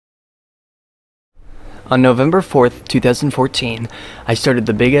On November 4th, 2014, I started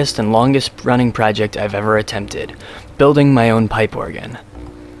the biggest and longest running project I've ever attempted, building my own pipe organ.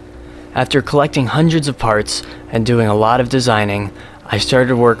 After collecting hundreds of parts and doing a lot of designing, I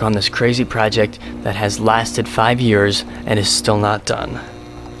started work on this crazy project that has lasted 5 years and is still not done.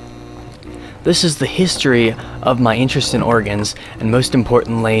 This is the history of my interest in organs, and most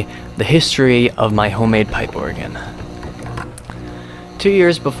importantly, the history of my homemade pipe organ. 2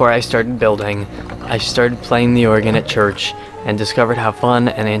 years before I started building, I started playing the organ at church and discovered how fun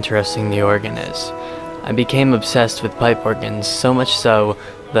and interesting the organ is. I became obsessed with pipe organs, so much so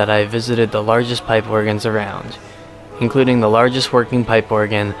that I visited the largest pipe organs around, including the largest working pipe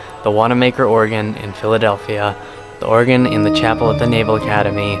organ, the Wanamaker organ in Philadelphia, the organ in the chapel at the Naval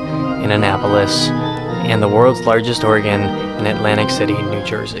Academy in Annapolis, and the world's largest organ in Atlantic City, New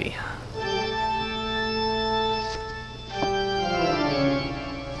Jersey.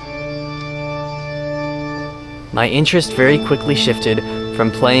 My interest very quickly shifted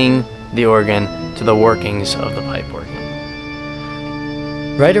from playing the organ to the workings of the pipe organ.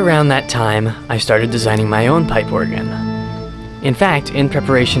 Right around that time, I started designing my own pipe organ. In fact, in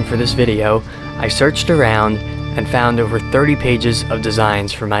preparation for this video, I searched around and found over 30 pages of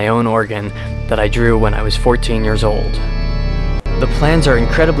designs for my own organ that I drew when I was 14 years old. The plans are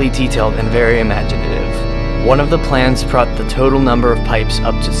incredibly detailed and very imaginative. One of the plans brought the total number of pipes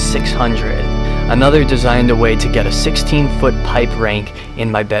up to 600. Another designed a way to get a 16-foot pipe rank in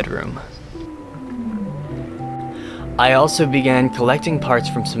my bedroom. I also began collecting parts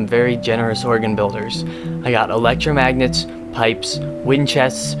from some very generous organ builders. I got electromagnets, pipes, wind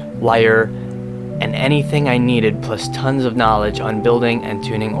chests, wire, and anything I needed, plus tons of knowledge on building and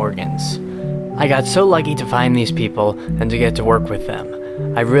tuning organs. I got so lucky to find these people and to get to work with them.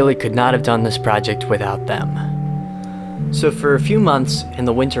 I really could not have done this project without them. So for a few months in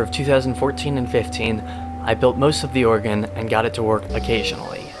the winter of 2014 and 15, I built most of the organ and got it to work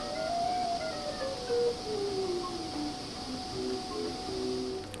occasionally.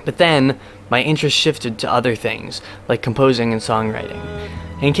 But then, my interest shifted to other things, like composing and songwriting.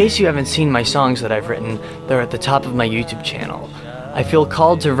 In case you haven't seen my songs that I've written, they're at the top of my YouTube channel. I feel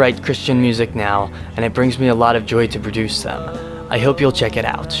called to write Christian music now, and it brings me a lot of joy to produce them. I hope you'll check it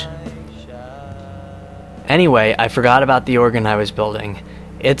out. Anyway, I forgot about the organ I was building.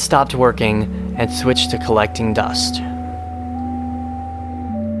 It stopped working and switched to collecting dust.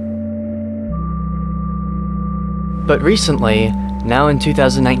 But recently, now in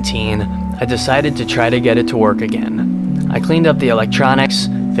 2019, I decided to try to get it to work again. I cleaned up the electronics,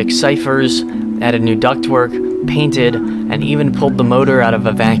 fixed ciphers, added new ductwork, painted, and even pulled the motor out of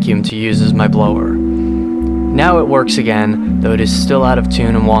a vacuum to use as my blower. Now it works again, though it is still out of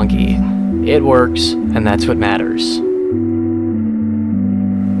tune and wonky. It works, and that's what matters.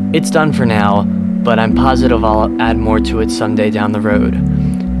 It's done for now, but I'm positive I'll add more to it someday down the road.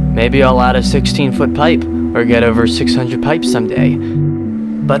 Maybe I'll add a 16-foot pipe, or get over 600 pipes someday.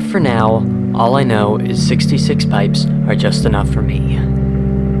 But for now, all I know is 66 pipes are just enough for me.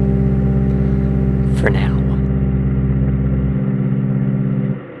 For now.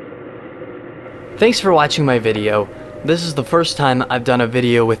 Thanks for watching my video. This is the first time I've done a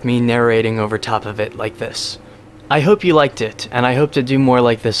video with me narrating over top of it like this. I hope you liked it, and I hope to do more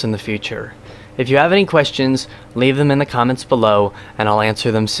like this in the future. If you have any questions, leave them in the comments below, and I'll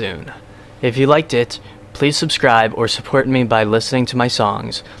answer them soon. If you liked it, please subscribe or support me by listening to my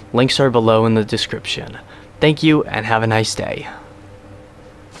songs. Links are below in the description. Thank you, and have a nice day.